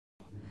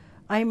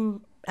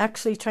I'm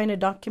actually trying to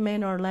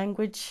document our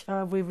language.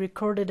 We've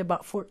recorded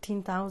about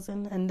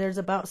 14,000, and there's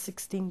about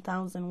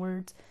 16,000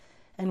 words,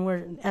 and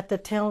we're at the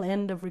tail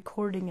end of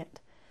recording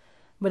it.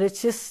 But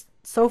it's just,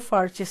 so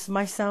far, it's just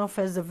myself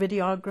as a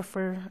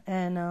videographer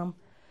and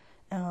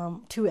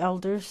two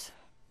elders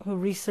who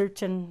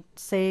research and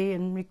say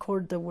and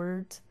record the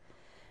words.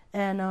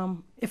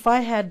 And if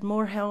I had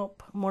more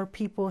help, more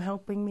people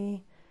helping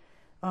me,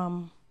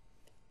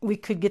 we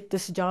could get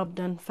this job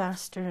done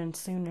faster and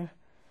sooner.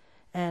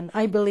 And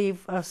I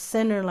believe a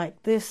center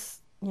like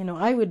this, you know,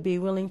 I would be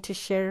willing to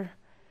share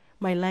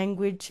my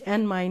language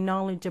and my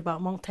knowledge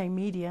about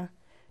multimedia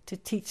to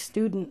teach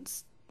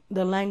students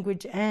the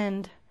language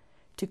and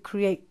to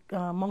create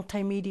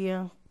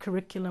multimedia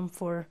curriculum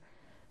for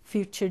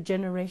future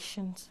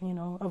generations, you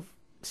know, of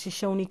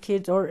Shoshone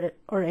kids or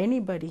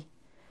anybody,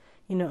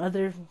 you know,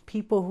 other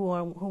people who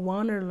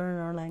want to learn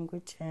our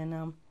language.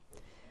 And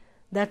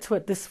that's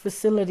what this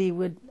facility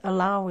would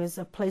allow, is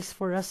a place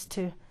for us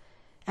to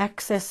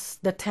access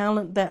the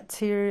talent that's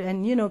here.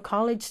 And, you know,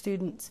 college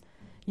students,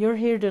 you're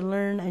here to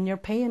learn and you're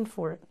paying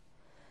for it.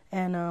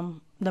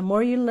 And the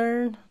more you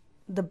learn,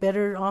 the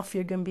better off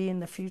you're going to be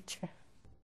in the future.